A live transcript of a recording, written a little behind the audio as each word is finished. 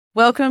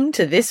Welcome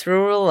to This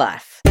Rural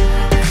Life.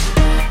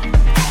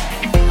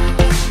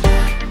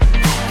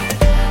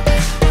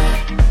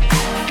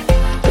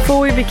 Before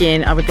we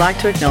begin, I would like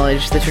to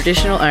acknowledge the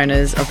traditional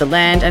owners of the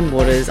land and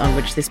waters on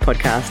which this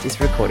podcast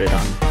is recorded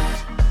on.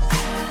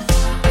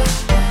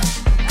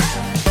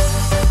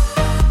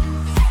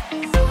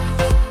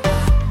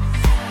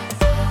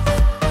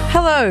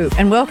 Hello,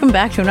 and welcome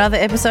back to another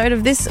episode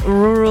of This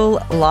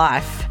Rural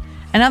Life,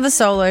 another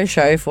solo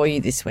show for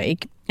you this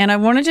week. And I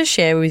wanted to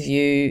share with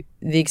you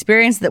the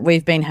experience that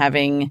we've been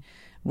having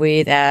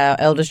with our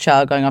eldest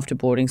child going off to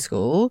boarding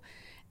school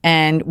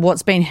and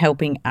what's been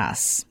helping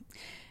us.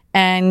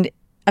 And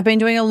I've been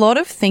doing a lot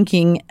of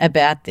thinking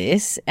about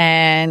this,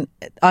 and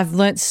I've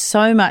learnt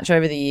so much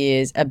over the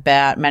years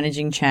about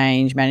managing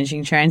change,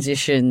 managing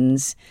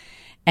transitions,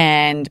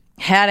 and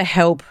how to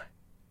help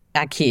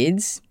our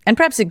kids, and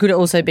perhaps it could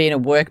also be in a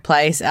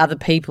workplace, other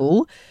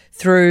people,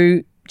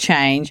 through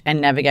change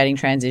and navigating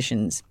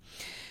transitions.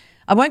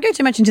 I won't go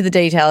too much into the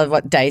detail of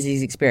what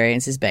Daisy's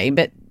experience has been,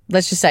 but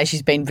let's just say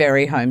she's been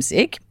very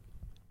homesick,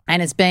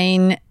 and it's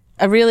been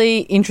a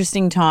really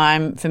interesting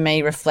time for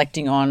me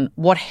reflecting on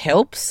what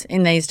helps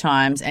in these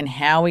times and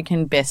how we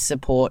can best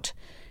support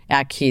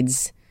our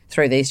kids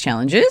through these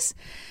challenges.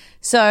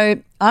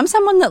 So I'm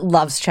someone that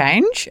loves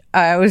change.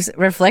 I was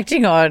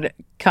reflecting on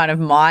kind of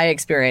my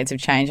experience of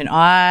change, and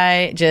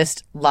I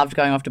just loved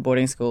going off to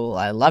boarding school.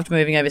 I loved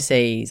moving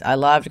overseas. I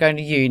loved going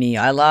to uni.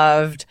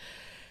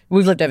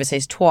 We've lived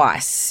overseas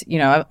twice. You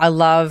know, I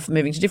love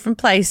moving to different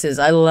places.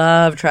 I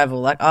love travel.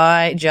 Like,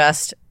 I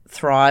just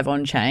thrive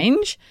on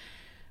change.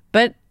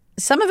 But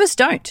some of us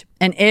don't,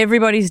 and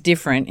everybody's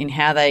different in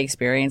how they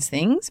experience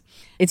things.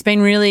 It's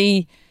been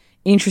really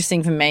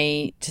interesting for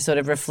me to sort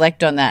of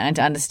reflect on that and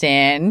to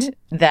understand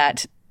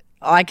that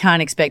I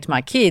can't expect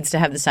my kids to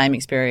have the same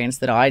experience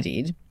that I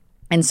did.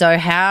 And so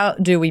how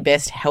do we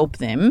best help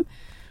them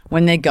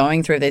when they're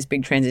going through these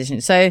big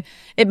transitions? So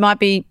it might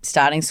be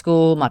starting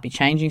school, might be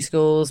changing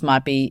schools,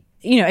 might be,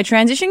 a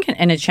transition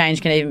and a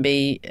change can even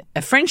be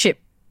a friendship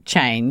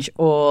change,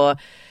 or,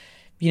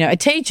 a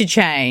teacher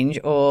change,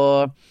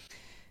 or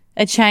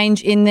a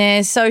change in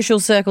their social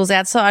circles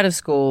outside of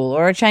school,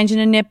 or a change in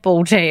a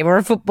netball team or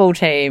a football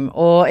team,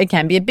 or it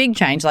can be a big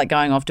change like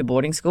going off to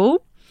boarding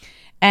school.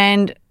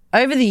 And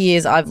over the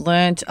years, I've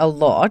learnt a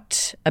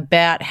lot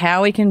about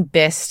how we can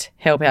best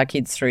help our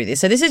kids through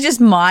this. So this is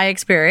just my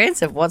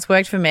experience of what's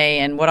worked for me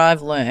and what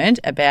I've learned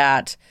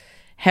about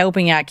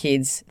helping our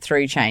kids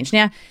through change.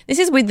 Now, this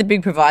is with the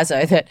big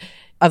proviso that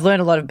I've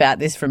learned a lot about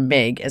this from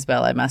Meg as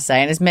well, I must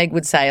say. And as Meg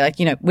would say,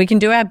 we can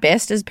do our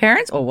best as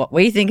parents, or what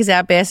we think is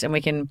our best, and we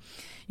can,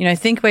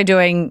 think we're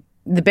doing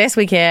the best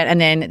we can,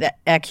 and then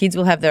our kids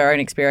will have their own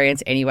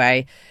experience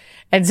anyway.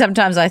 And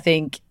sometimes I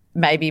think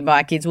maybe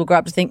my kids will grow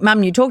up to think,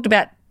 Mum, you talked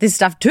about this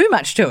stuff too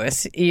much to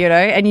us,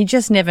 and you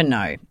just never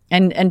know.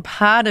 And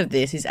part of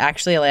this is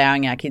actually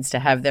allowing our kids to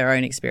have their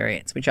own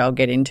experience, which I'll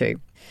get into.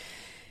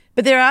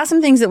 But there are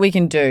some things that we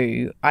can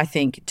do, I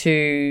think,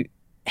 to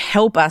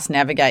help us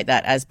navigate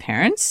that as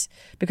parents,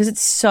 because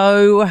it's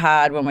so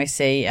hard when we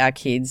see our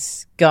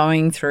kids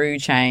going through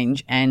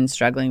change and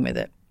struggling with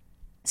it.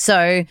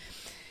 So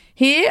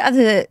here are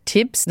the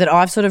tips that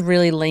I've sort of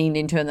really leaned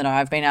into and that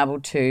I've been able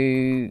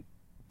to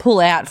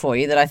pull out for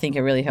you that I think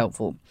are really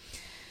helpful.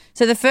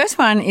 So the first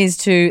one is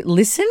to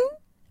listen,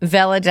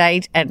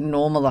 validate, and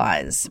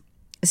normalize.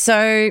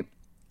 So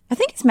I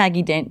think it's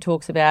Maggie Dent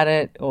talks about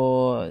it,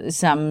 or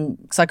some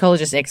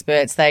psychologist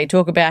experts, they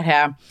talk about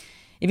how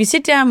if you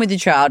sit down with your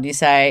child and you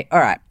say, all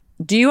right,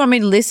 do you want me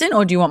to listen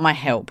or do you want my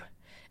help?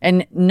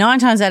 And 9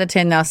 times out of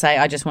 10, they'll say,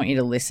 I just want you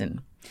to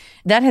listen.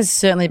 That has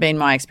certainly been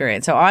my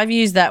experience. So I've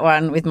used that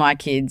one with my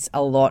kids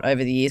a lot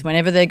over the years.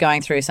 Whenever they're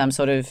going through some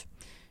sort of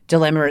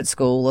dilemma at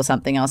school or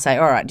something, I'll say,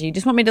 all right, do you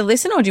just want me to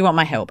listen or do you want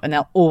my help? And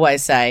they'll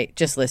always say,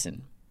 just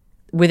listen,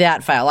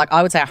 without fail. Like,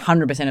 I would say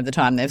 100% of the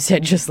time they've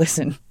said, just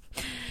listen.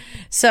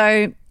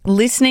 So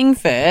listening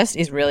first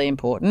is really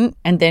important,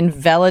 and then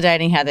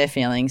validating how they're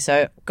feeling.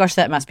 So, gosh,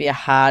 that must be a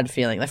hard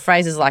feeling. The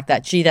phrases like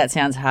that, gee, that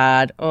sounds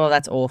hard. Oh,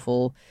 that's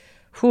awful.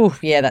 Whew,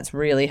 yeah, that's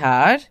really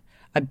hard.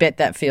 I bet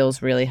that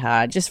feels really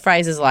hard. Just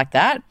phrases like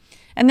that.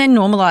 And then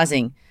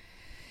normalizing.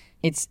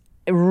 It's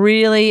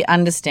really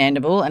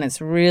understandable and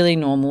it's really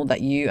normal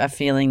that you are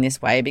feeling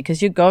this way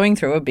because you're going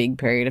through a big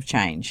period of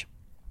change.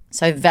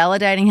 So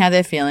validating how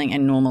they're feeling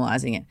and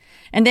normalizing it.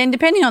 And then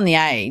depending on the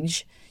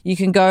age, you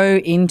can go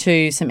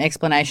into some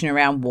explanation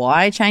around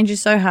why change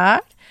is so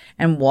hard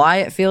and why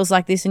it feels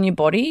like this in your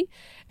body.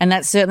 And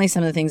that's certainly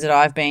some of the things that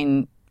I've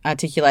been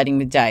articulating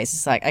with Days.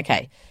 It's like,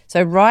 okay,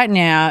 so right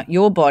now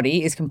your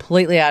body is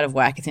completely out of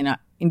whack. It's in an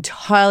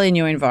entirely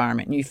new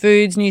environment, new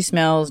foods, new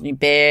smells, new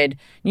bed,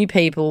 new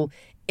people,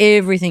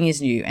 everything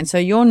is new. And so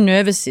your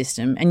nervous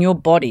system and your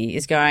body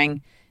is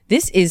going,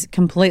 this is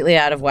completely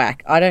out of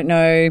whack. I don't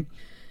know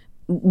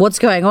what's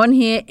going on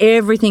here.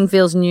 Everything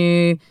feels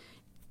new.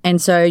 And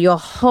so your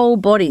whole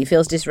body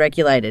feels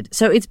dysregulated.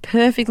 So it's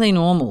perfectly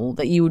normal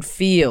that you would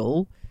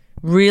feel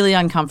really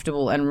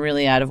uncomfortable and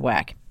really out of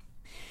whack.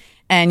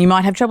 and you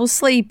might have trouble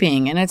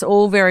sleeping, and it's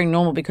all very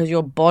normal because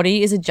your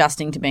body is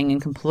adjusting to being in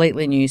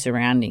completely new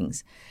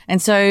surroundings.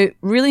 And so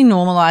really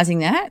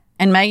normalizing that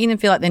and making them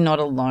feel like they're not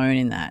alone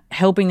in that,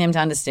 helping them to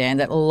understand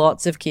that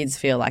lots of kids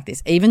feel like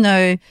this, even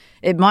though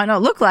it might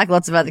not look like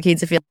lots of other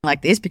kids are feeling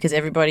like this because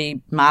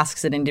everybody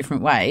masks it in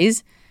different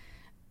ways.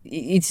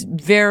 It's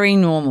very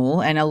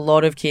normal, and a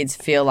lot of kids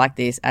feel like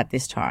this at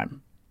this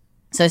time.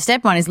 So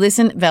step 1 is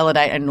listen,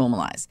 validate, and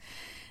normalize.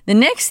 The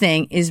next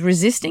thing is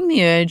resisting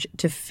the urge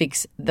to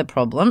fix the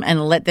problem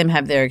and let them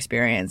have their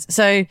experience.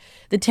 So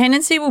the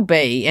tendency will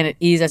be, and it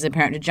is as a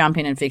parent, to jump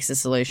in and fix the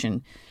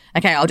solution.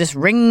 Okay, I'll just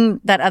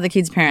ring that other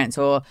kid's parents,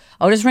 or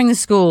I'll just ring the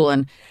school.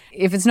 And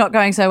if it's not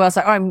going so well, it's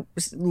like, oh, I'm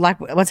like,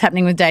 what's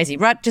happening with Daisy?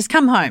 Right, just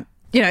come home.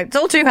 It's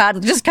all too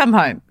hard. Just come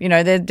home.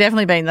 There's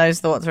definitely been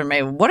those thoughts from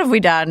me. What have we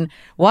done?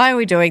 Why are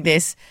we doing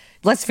this?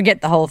 Let's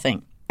forget the whole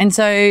thing. And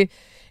so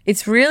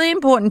it's really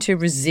important to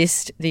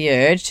resist the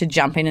urge to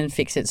jump in and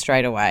fix it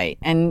straight away.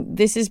 And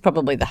this is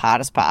probably the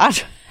hardest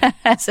part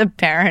as a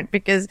parent,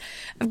 because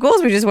of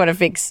course we just want to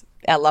fix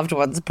our loved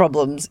ones'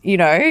 problems,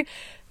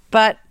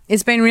 but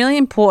it's been really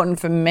important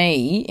for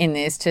me in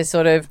this to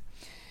sort of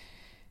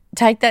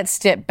take that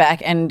step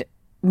back and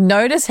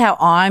notice how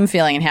I'm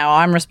feeling and how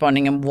I'm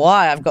responding and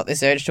why I've got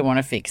this urge to want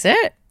to fix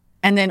it.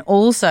 And then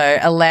also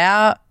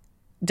allow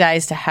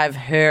Daisy to have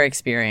her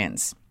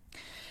experience.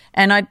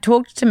 And I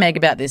talked to Meg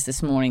about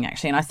this morning,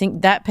 actually, and I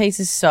think that piece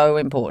is so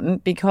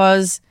important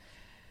because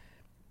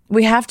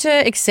we have to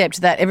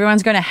accept that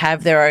everyone's going to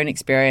have their own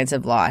experience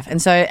of life.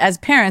 And so as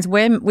parents,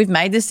 we've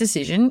made this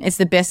decision. It's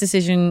the best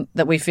decision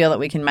that we feel that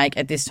we can make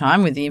at this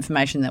time with the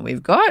information that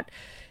we've got.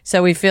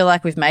 So we feel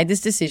like we've made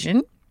this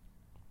decision.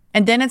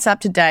 And then it's up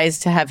to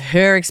Daisy to have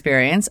her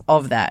experience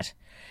of that.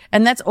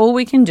 And that's all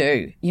we can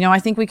do. I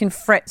think we can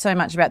fret so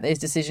much about these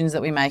decisions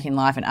that we make in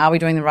life, and are we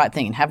doing the right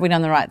thing, and have we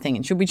done the right thing,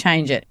 and should we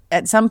change it?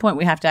 At some point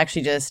we have to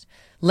actually just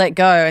let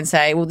go and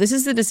say, well, this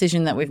is the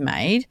decision that we've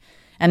made,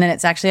 and then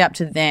it's actually up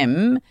to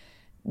them.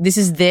 This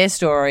is their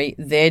story,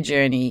 their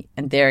journey,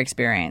 and their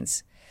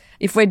experience.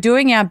 If we're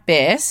doing our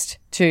best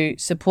to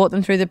support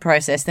them through the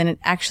process, then it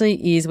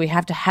actually is, we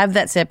have to have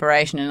that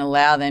separation and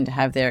allow them to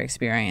have their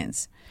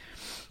experience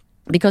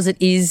because it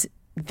is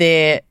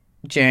their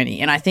journey.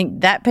 And I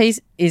think that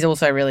piece is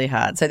also really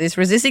hard. So this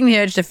resisting the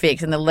urge to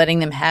fix and the letting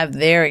them have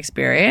their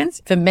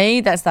experience, for me,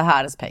 that's the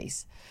hardest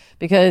piece,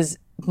 because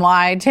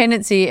my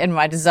tendency and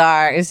my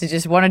desire is to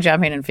just want to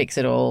jump in and fix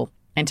it all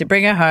and to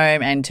bring her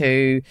home and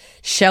to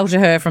shelter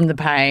her from the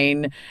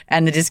pain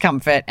and the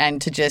discomfort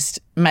and to just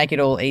make it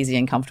all easy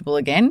and comfortable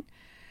again.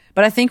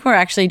 But I think we're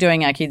actually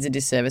doing our kids a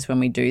disservice when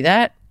we do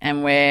that,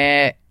 and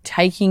we're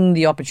taking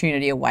the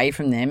opportunity away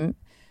from them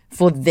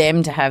for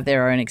them to have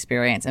their own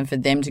experience and for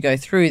them to go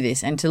through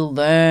this and to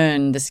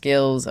learn the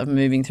skills of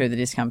moving through the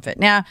discomfort.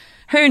 Now,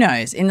 who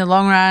knows? In the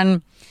long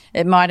run,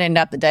 it might end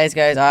up that Daisy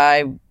goes,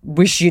 I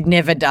wish you'd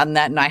never done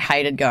that and I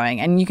hated going.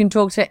 And you can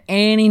talk to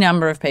any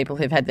number of people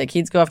who've had their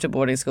kids go off to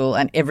boarding school,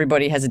 and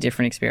everybody has a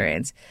different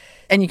experience.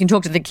 And you can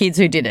talk to the kids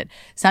who did it.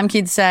 Some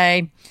kids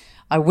say,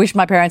 I wish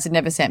my parents had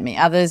never sent me.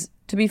 Others,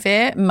 to be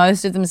fair,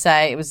 most of them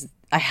say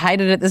I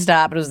hated it at the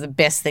start, but it was the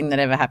best thing that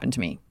ever happened to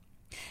me.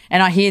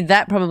 And I hear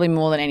that probably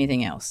more than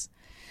anything else.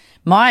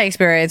 My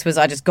experience was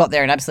I just got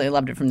there and absolutely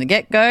loved it from the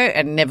get-go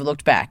and never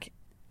looked back.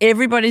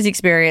 Everybody's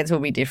experience will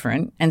be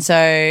different. And so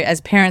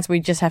as parents, we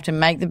just have to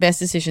make the best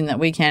decision that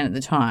we can at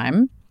the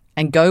time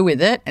and go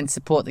with it and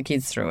support the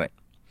kids through it.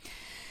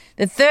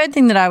 The third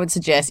thing that I would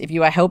suggest if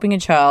you are helping a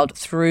child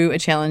through a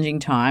challenging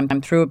time,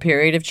 through a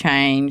period of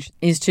change,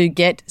 is to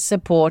get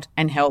support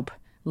and help.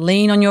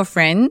 Lean on your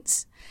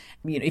friends.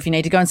 If you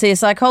need to go and see a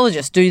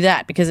psychologist, do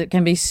that, because it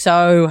can be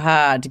so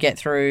hard to get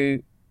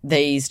through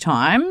these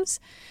times.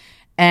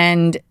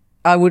 And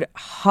I would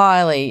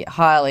highly,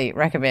 highly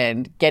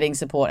recommend getting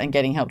support and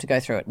getting help to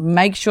go through it.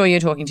 Make sure you're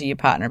talking to your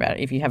partner about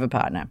it if you have a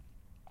partner.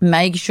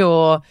 Make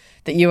sure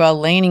that you are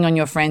leaning on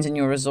your friends and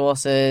your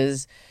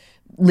resources.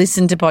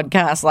 Listen to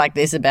podcasts like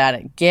this about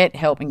it. Get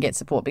help and get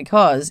support,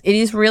 because it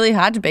is really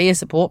hard to be a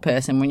support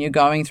person when you're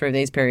going through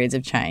these periods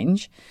of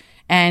change.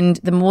 And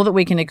the more that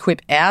we can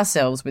equip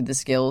ourselves with the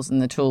skills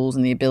and the tools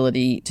and the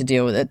ability to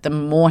deal with it, the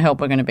more help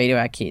we're going to be to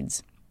our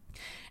kids.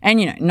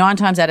 And, 9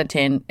 times out of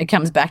 10, it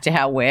comes back to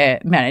how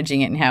we're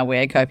managing it and how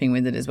we're coping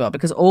with it as well,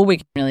 because all we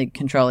can really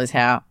control is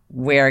how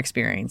we're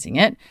experiencing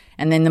it.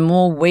 And then the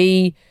more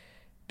we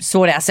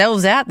sort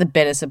ourselves out, the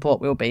better support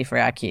we'll be for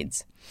our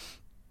kids.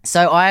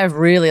 So I have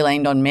really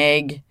leaned on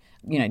Meg.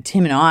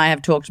 Tim and I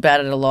have talked about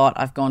it a lot.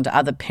 I've gone to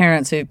other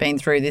parents who've been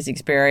through this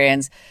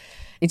experience.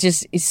 It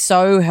just is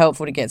so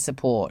helpful to get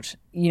support.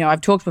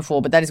 I've talked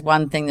before, but that is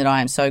one thing that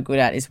I am so good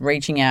at, is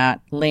reaching out,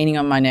 leaning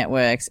on my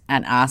networks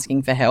and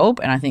asking for help.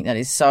 And I think that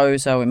is so,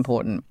 so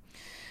important,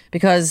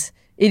 because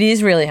it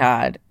is really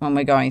hard when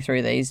we're going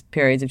through these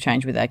periods of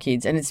change with our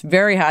kids. And it's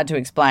very hard to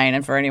explain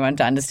and for anyone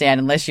to understand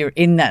unless you're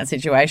in that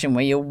situation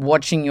where you're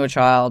watching your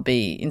child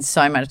be in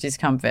so much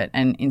discomfort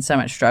and in so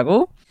much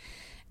struggle.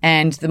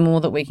 And the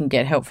more that we can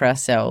get help for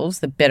ourselves,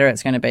 the better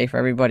it's going to be for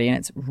everybody. And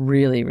it's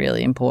really,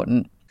 really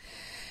important.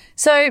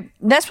 So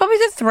that's probably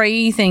the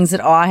three things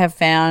that I have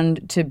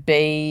found to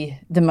be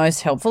the most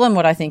helpful and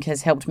what I think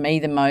has helped me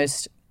the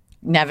most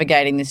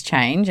navigating this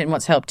change and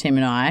what's helped Tim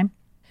and I.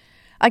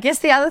 I guess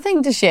the other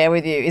thing to share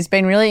with you is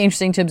been really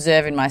interesting to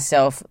observe in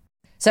myself.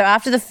 So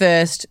after the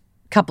first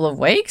couple of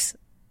weeks,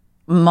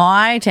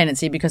 my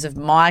tendency, because of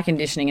my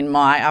conditioning and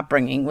my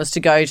upbringing, was to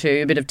go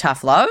to a bit of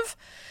tough love.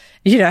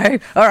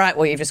 All right,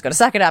 well, you've just got to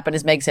suck it up. And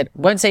as Meg said,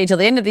 won't see you till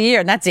the end of the year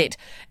and that's it.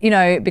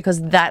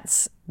 Because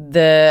that's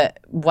the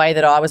way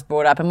that I was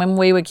brought up. And when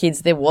we were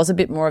kids, there was a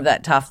bit more of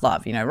that tough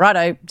love,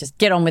 righto, just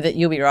get on with it,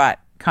 you'll be right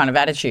kind of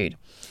attitude.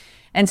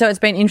 And so it's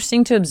been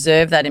interesting to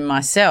observe that in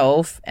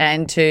myself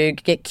and to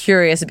get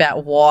curious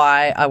about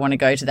why I want to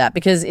go to that.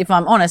 Because if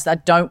I'm honest, I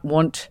don't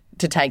want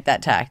to take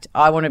that tact.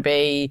 I want to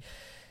be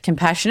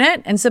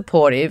compassionate and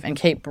supportive and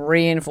keep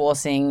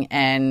reinforcing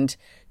and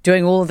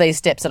doing all of these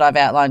steps that I've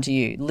outlined to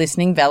you,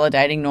 listening,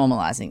 validating,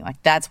 normalizing.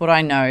 Like that's what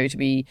I know to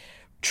be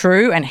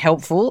true and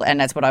helpful, and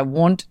that's what I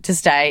want to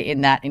stay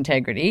in that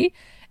integrity.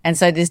 And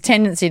so this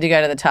tendency to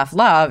go to the tough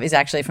love is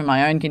actually from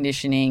my own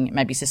conditioning,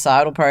 maybe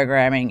societal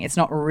programming. It's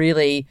not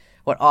really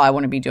what I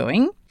want to be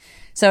doing.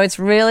 So it's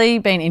really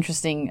been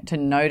interesting to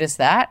notice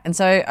that. And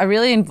so I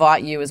really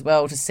invite you as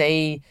well to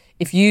see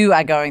if you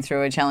are going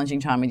through a challenging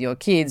time with your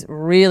kids,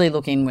 really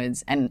look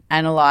inwards and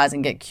analyze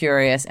and get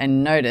curious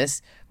and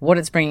notice what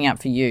it's bringing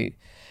up for you.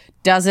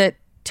 Does it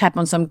tap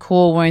on some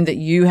core wound that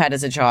you had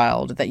as a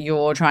child that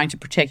you're trying to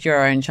protect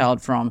your own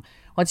child from?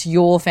 What's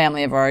your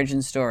family of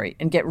origin story?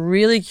 And get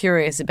really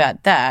curious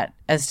about that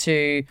as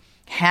to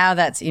how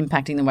that's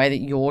impacting the way that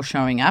you're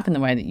showing up and the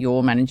way that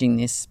you're managing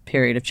this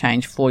period of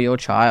change for your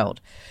child,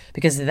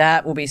 because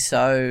that will be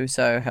so,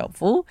 so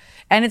helpful.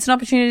 And it's an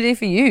opportunity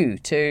for you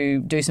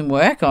to do some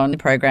work on the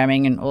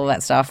programming and all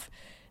that stuff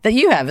that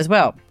you have as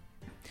well.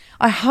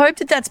 I hope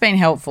that that's been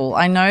helpful.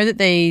 I know that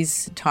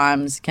these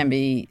times can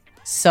be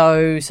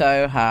so,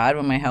 so hard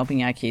when we're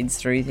helping our kids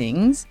through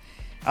things.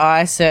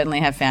 I certainly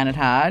have found it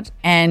hard,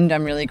 and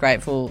I'm really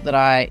grateful that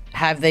I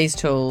have these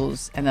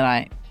tools and that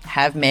I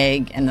have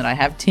Meg and that I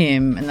have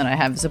Tim and that I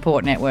have a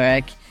support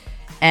network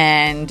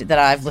and that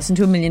I've listened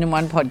to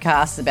 1,000,001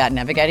 podcasts about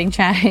navigating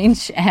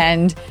change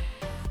and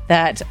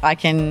that I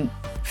can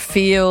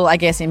feel, I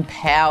guess,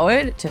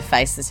 empowered to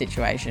face the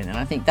situation. And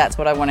I think that's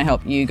what I want to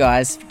help you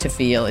guys to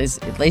feel, is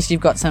at least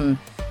you've got some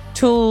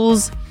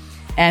tools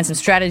and some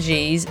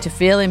strategies to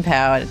feel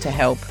empowered to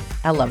help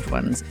our loved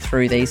ones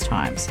through these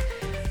times.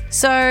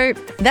 So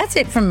that's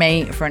it from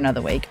me for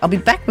another week. I'll be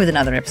back with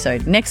another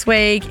episode next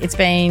week. It's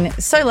been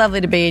so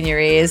lovely to be in your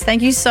ears.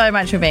 Thank you so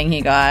much for being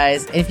here,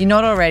 guys. If you're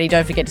not already,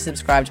 don't forget to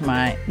subscribe to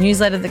my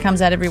newsletter that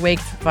comes out every week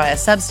via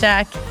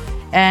Substack,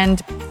 and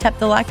tap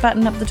the like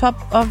button up the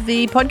top of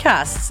the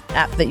podcasts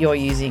app that you're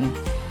using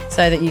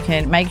so that you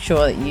can make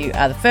sure that you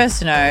are the first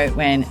to know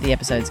when the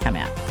episodes come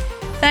out.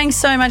 Thanks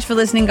so much for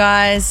listening,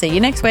 guys. See you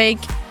next week.